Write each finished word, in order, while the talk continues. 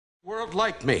World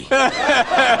like me.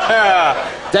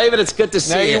 David, it's good to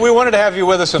see you. We wanted to have you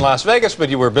with us in Las Vegas, but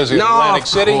you were busy in Atlantic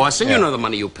City. No, of course, and you know the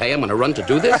money you pay. I'm going to run to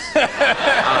do this.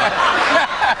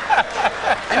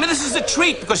 I mean, this is a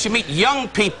treat because you meet young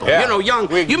people. Yeah. You know,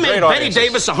 you met Betty audiences.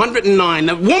 Davis, 109.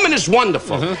 The woman is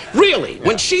wonderful. Really. Yeah.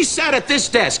 When she sat at this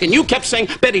desk and you kept saying,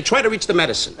 Betty, try to reach the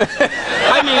medicine.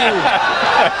 I mean,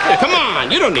 come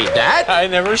on, you don't need that. I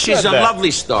never said She's a that.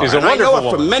 lovely star. She's a wonderful I know her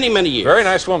woman. for many, many years. Very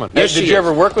nice woman. Yes, Did you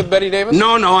ever work with Betty Davis?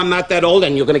 No, I'm not that old,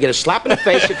 and you're going to get a slap in the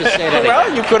face if you say that Well,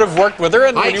 again. you could have worked with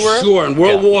her when you were... Sure, in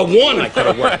World War I, I could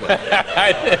have worked with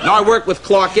her. No, I worked with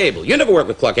Clark Gable. You never worked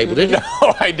with Clark Gable, did you?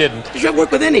 No, I didn't. Did you ever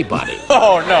work with anybody?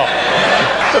 Oh, no.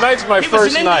 Tonight's my first night. He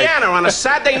was in Indiana on a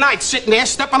Saturday night, sitting there,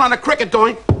 stepping on a cricket,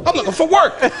 going, I'm looking for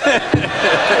work.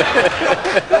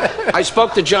 I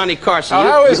spoke to Johnny Carson.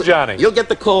 How is Johnny? You'll get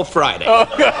the call Friday. Oh,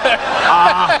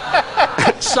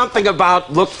 something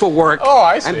about look for work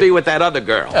and be with that other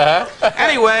girl.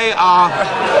 Anyway, hey,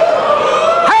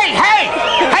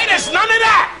 there's none of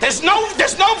that. There's no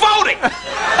voting.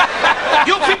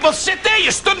 You people sit there,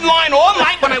 you stood in line all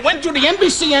night. When I went through the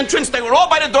NBC entrance, they were all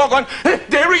by the door going,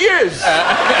 there he is.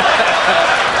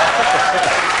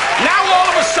 Now all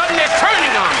of a sudden they're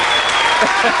turning on me.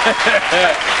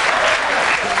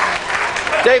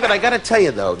 David, I got to tell you,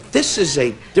 though, this is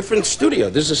a different studio.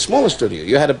 This is a smaller studio.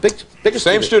 You had a bigger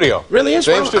Same studio. Really is?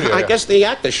 Same studio, I guess the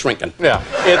actor's shrinking. Yeah.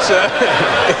 It's,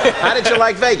 How did you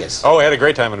like Vegas? Oh, I had a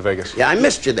great time in Vegas. Yeah, I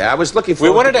missed you there. I was looking for... We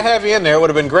wanted to have you in there. It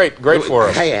would have been great for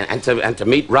us. Hey, and to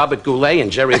meet Robert Goulet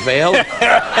and Jerry Vale.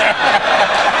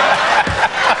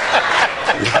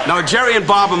 No, Jerry and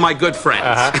Bob are my good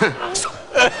friends.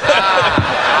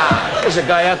 There's a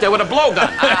guy out there with a blowgun.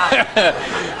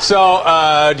 So,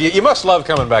 you must love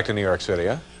coming back to New York City,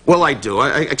 huh? Well, I do.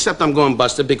 Except I'm going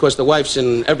busted because the wife's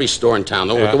in every store in town.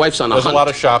 The wife's on a hunt. There's a lot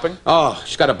of shopping? Oh,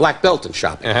 she's got a black belt in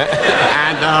shopping.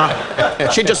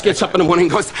 And she just gets up in the morning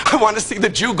and goes, I want to see the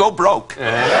Jew go broke.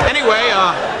 Anyway,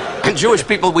 and Jewish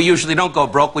people, we usually don't go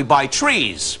broke. We buy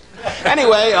trees.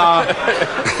 Anyway,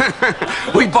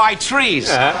 we buy trees.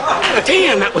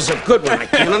 Damn, that was a good one. I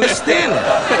can't understand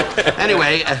it.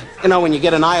 Anyway, you know, when you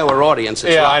get an Iowa audience,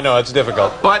 it's rough. I know, it's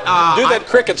difficult. But, do that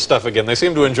cricket stuff again. They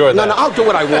seem to enjoy that. No, I'll do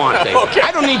what I want, David. Okay.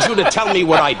 I don't need you to tell me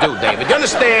what I do, David. You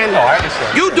understand? Oh, I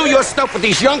understand. You do your stuff with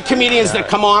these young comedians that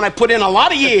come on. I put in a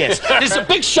lot of years. It's a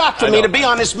big shock for me to be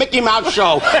on this Mickey Mouse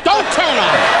show. Don't turn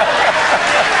on me.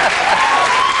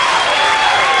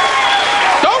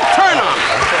 Don't turn on me.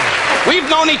 We've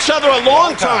known each other a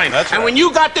long time. That's right. And when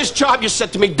you got this job, you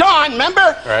said to me, Don,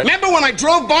 remember? Right. Remember when I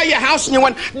drove by your house and you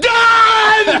went,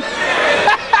 Don!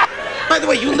 By the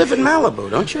way, you live in Malibu,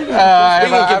 don't you? I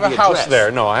have a house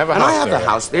there. No, I have a house there. And I have a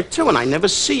house there, too, and I never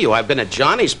see you. I've been at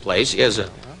Johnny's place. He has a...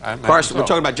 Carson, we're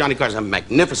talking about Johnny Carson, a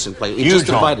magnificent place. He just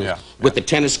invited with the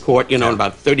tennis court, you know, and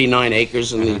about 39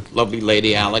 acres, and the lovely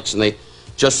lady Alex, and they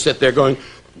just sit there going...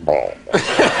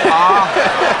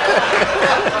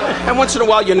 And once in a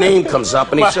while, your name comes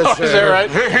up, and he says, is that right?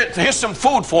 Here's some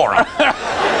food for him.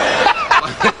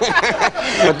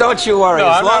 But don't you worry.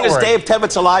 As long as Dave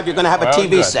Tebbett's alive, you're going to have a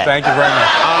TV set. Thank you very much.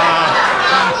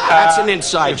 That's an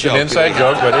inside joke. An inside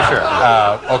joke, but sure.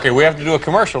 Okay, we have to do a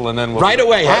commercial, and then we'll... Right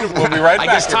away, huh? We'll be right back.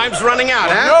 I guess time's running out,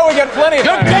 huh? No, we got plenty of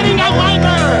time. You're getting on my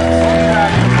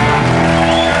nerves!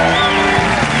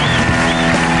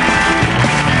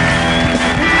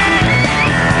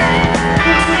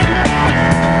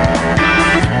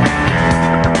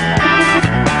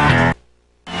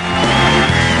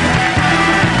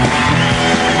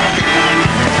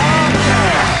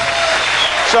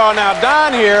 So now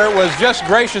Don here was just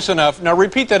gracious enough. Now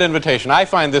repeat that invitation. I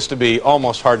find this to be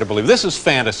almost hard to believe. This is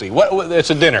fantasy. It's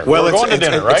a dinner. Well, we're going to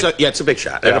dinner, right? It's a big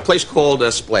shot. At a place called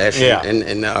Splash out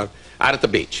at the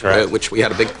beach, which we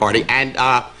had a big party. And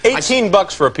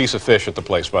 $18 for a piece of fish at the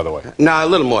place, by the way. No, a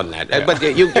little more than that. But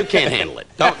you can't handle it.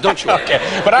 Don't you worry.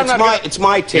 Okay, but it's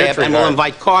my tab, and we'll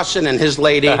invite Carson and his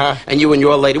lady, and you and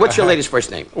your lady. What's your lady's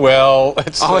first name? Well,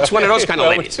 it's one of those kind of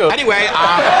ladies. Anyway,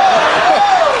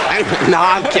 no,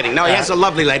 I'm kidding. No, he has a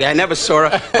lovely lady. I never saw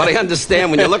her, but I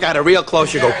understand when you look at her real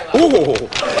close, you go, ooh.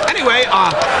 Anyway,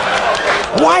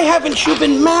 why haven't you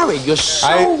been married? You're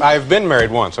so... I've been married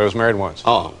once. I was married once.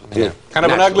 Oh. Yeah. Kind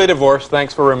of an ugly divorce.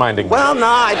 Thanks for reminding me. Well,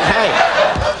 no,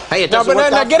 hey, it doesn't work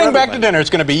out now getting for back to dinner, it's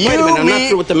going to be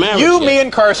you, me,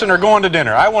 and Carson are going to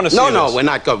dinner. I want to see this. No, we're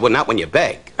not going. Well, not when you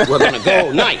beg. We're going to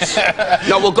go nice.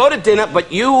 No, we'll go to dinner,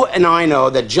 but you and I know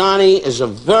that Johnny is a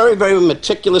very, very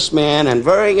meticulous man and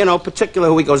very, particular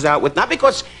who he goes out with. Not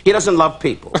because he doesn't love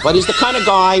people, but he's the kind of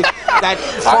guy that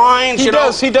finds,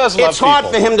 he does love it's hard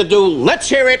people. for him to do, let's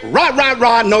hear it, rah, rah,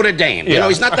 rah, Notre Dame. Yeah.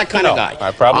 He's not that kind of guy.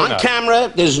 Probably On not.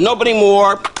 camera, there's nobody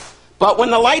more But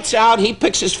when the light's out, he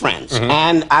picks his friends.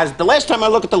 And as the last time I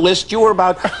looked at the list, you were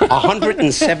about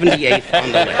 178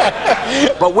 on the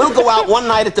list. But we'll go out one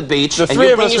night at the beach, and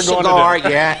you bring your cigar,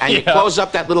 and you close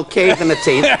up that little cave in the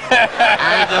teeth, and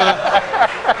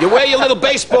you wear your little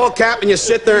baseball cap, and you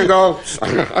sit there and go,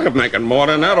 I'm making more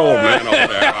than that old man over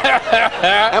there.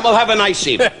 And we'll have a nice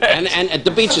evening. And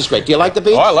the beach is great. Do you like the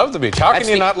beach? Oh, I love the beach. How can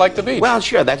you not like the beach? Well,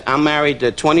 sure. I'm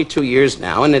married 22 years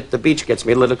now, and the beach gets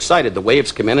me a little excited. The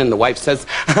waves come in, and the wife says,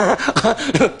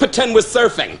 pretend we're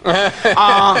surfing.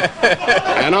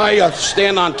 And I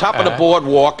stand on top of the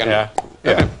boardwalk and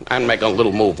make a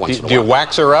little move once in a while. Do you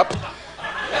wax her up?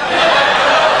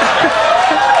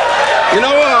 You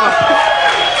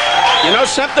know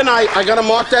something? I got to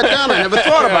mark that down. I never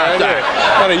thought about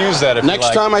that. I'm going to use that if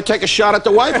Next time I take a shot at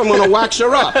the wife, I'm going to wax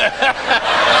her up.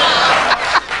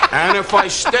 And if I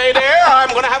stay there, I'm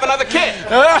going to have another kid.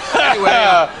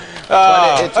 Anyway,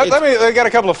 I got a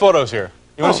couple of photos here.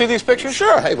 You want to see these pictures?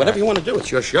 Sure. Hey, whatever you want to do.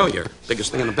 It's your show. You're the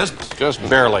biggest thing in the business. Just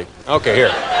barely. Okay,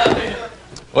 here.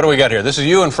 What do we got here? This is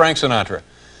you and Frank Sinatra.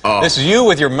 Oh. This is you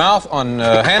with your mouth on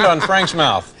hand on Frank's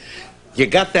mouth. You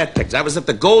got that picture. I was at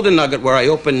the Golden Nugget where I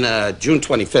opened June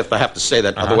 25th. I have to say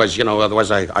that, otherwise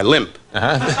I limp.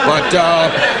 But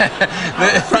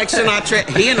Frank Sinatra,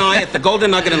 he and I at the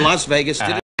Golden Nugget in Las Vegas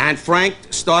did it. And Frank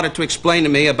started to explain to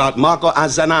me about Marco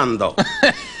Azzanando,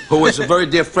 who was a very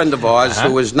dear friend of ours,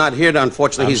 who is not here,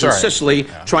 unfortunately. He's in Sicily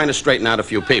trying to straighten out a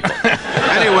few people.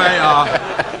 Anyway,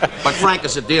 but Frank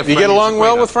is a dear friend. You get along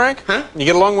well with Frank? Huh? You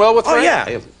get along well with Frank? Oh, yeah.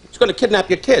 He's going to kidnap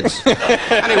your kids.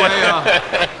 Anyway,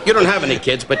 you don't have any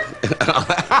kids, but...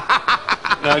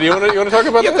 Now, do you want to talk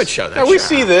about this? You could show that. Now, we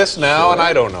see this now, and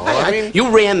I don't know. I mean,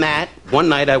 you ran that. One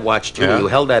night I watched you, and you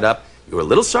held that up. You were a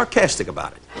little sarcastic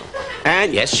about it.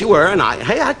 And yes, you were, and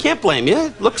I can't blame you.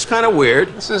 It looks kind of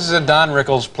weird. This is Don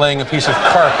Rickles playing a piece of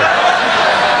carpet.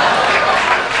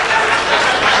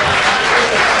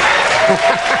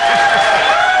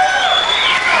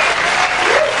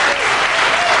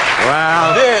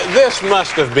 Well, this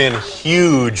must have been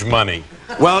huge money.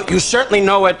 Well, you certainly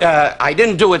know it. I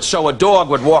didn't do it so a dog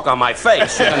would walk on my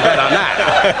face. You can bet on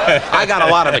that. I got a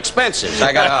lot of expenses.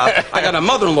 I got a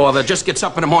mother-in-law that just gets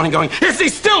up in the morning going, "Is he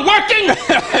still working?"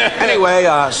 Anyway,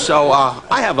 so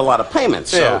I have a lot of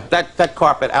payments. So that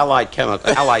carpet, Allied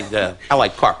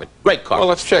carpet, great carpet. Well,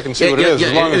 let's check and see what it is.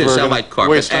 As long as we're Allied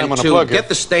carpet. waste time and on a to plug get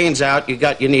the stains out,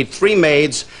 you need 3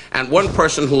 maids and 1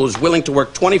 person who's willing to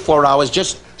work 24 hours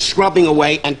just scrubbing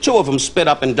away, and 2 of them spit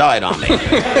up and died on me.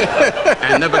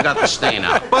 And never got the stain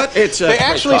out. But it's they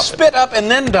actually spit up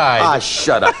and then died. Ah,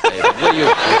 shut up, David. Will you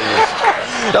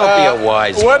please? Don't be a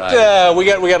wise guy. We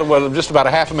got just about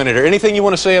a half a minute here. Anything you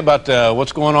want to say about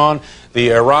what's going on?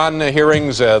 The Iran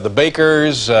hearings, the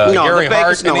Bakers, Gary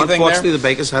Hart, anything there? Unfortunately, the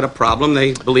Bakers had a problem.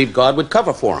 They believed God would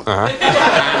cover for them.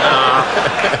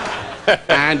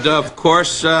 And of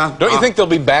course... Don't you think they'll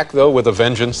be back, though, with a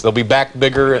vengeance? They'll be back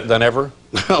bigger than ever?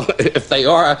 Well, if they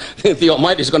are, the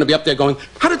Almighty's going to be up there going,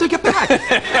 how did they get back?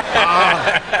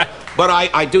 But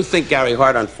I do think Gary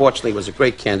Hart, unfortunately, was a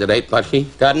great candidate, but he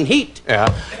got in heat. Yeah.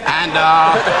 And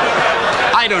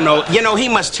I don't know. You know, he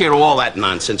must hear all that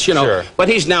nonsense, you know. Sure. But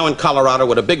he's now in Colorado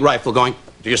with a big rifle going,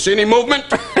 do you see any movement?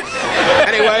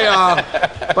 Anyway,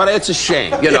 but it's a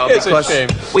shame, you know, because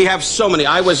we have so many.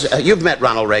 You've met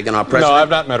Ronald Reagan, our president. No, I've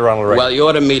not met Ronald Reagan. Well, you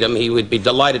ought to meet him. He would be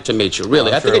delighted to meet you,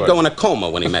 really. I think he'd go in a coma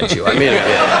when he met you. I mean,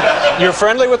 You're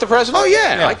friendly with the president? Oh,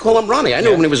 yeah. I call him Ronnie. I knew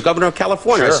him when he was governor of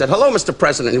California. I said, hello, Mr.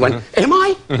 President. And he went, am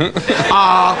I?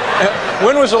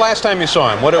 When was the last time you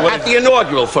saw him? At the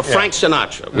inaugural for Frank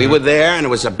Sinatra. We were there, and it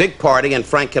was a big party, and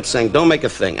Frank kept saying, don't make a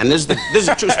thing. And this is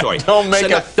a true story. Don't make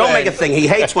a thing. Don't make a thing. He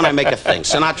hates when I make a thing.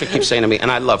 Sinatra keeps saying to me,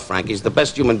 and I love Frank. He's the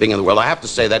best human being in the world. I have to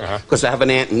say that because I have an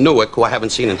aunt in Newark who I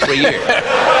haven't seen in 3 years.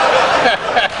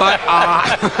 But,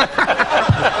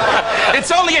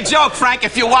 it's only a joke, Frank.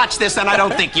 If you watch this, and I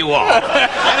don't think you are.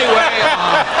 Anyway,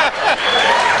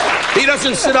 he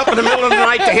doesn't sit up in the middle of the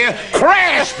night to hear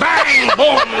crash, bang,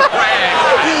 boom,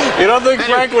 crash. You don't think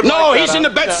Frank would No, like he's in the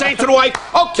bed saying to the wife,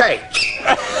 okay,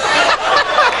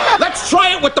 let's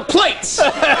try it with the plates.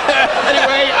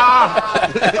 Anyway,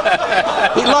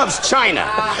 he loves China.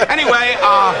 Anyway,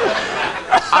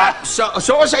 so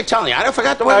what was I telling you? I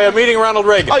forgot the way. Meeting Ronald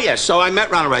Reagan. Oh, yes. So I met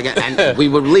Ronald Reagan, and we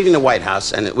were leaving the White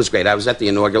House, and it was great. I was at the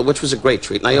inaugural, which was a great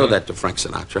treat, and I owe that to Frank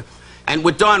Sinatra. And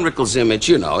with Don Rickles' image,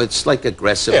 you know, it's like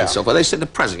aggressive and so forth. They said the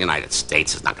President of the United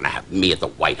States is not going to have me at the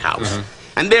White House.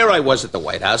 And there I was at the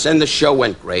White House, and the show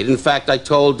went great. In fact, I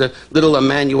told little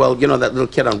Emmanuel, you know, that little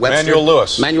kid on Webster? Manuel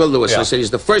Lewis. Manuel Lewis. I said, he's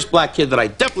the first black kid that I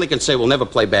definitely can say will never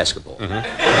play basketball.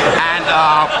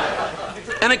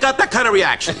 And And it got that kind of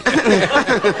reaction.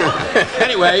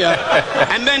 Anyway,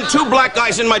 and then two black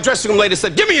guys in my dressing room later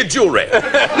said, "Give me your jewelry."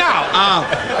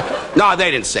 No, they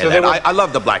didn't say that. I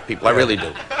love the black people, I really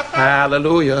do.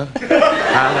 Hallelujah.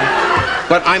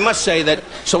 But I must say that,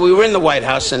 so we were in the White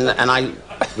House, and I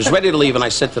was ready to leave, and I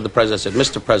said to the president, I said,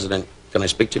 "Mr. President, can I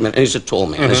speak to you a minute?" And he's a tall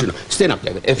man. I said, "Stand up,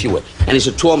 David, if you would." And he's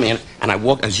a tall man, and I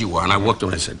walked, as you were, and I walked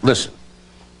over and I said, "Listen,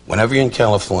 whenever you're in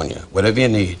California, whatever you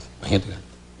need, you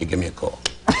give me a call."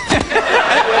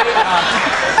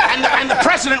 And the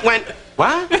president went,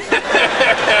 "What?"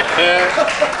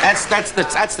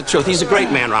 That's the truth. He's a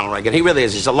great man, Ronald Reagan. He really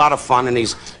is. He's a lot of fun, and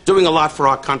he's doing a lot for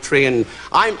our country. And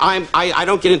I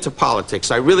don't get into politics.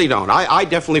 I really don't. I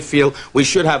definitely feel we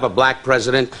should have a black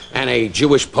president and a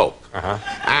Jewish pope.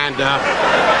 And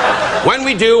when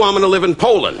we do, I'm going to live in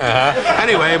Poland.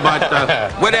 Anyway, but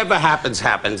whatever happens,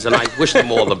 happens, and I wish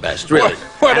them all the best, really.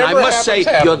 And I must say,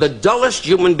 you're the dullest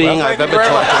human being I've ever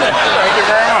talked to. Thank you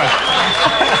very much.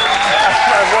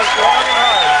 I've worked long and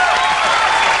hard.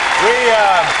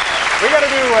 We got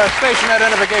to do station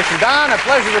identification. Don, a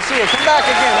pleasure to see you. Come back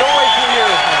again. Don't wait 2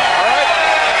 years now, all right?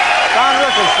 Don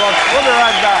Rickles, folks. We'll be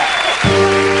right back.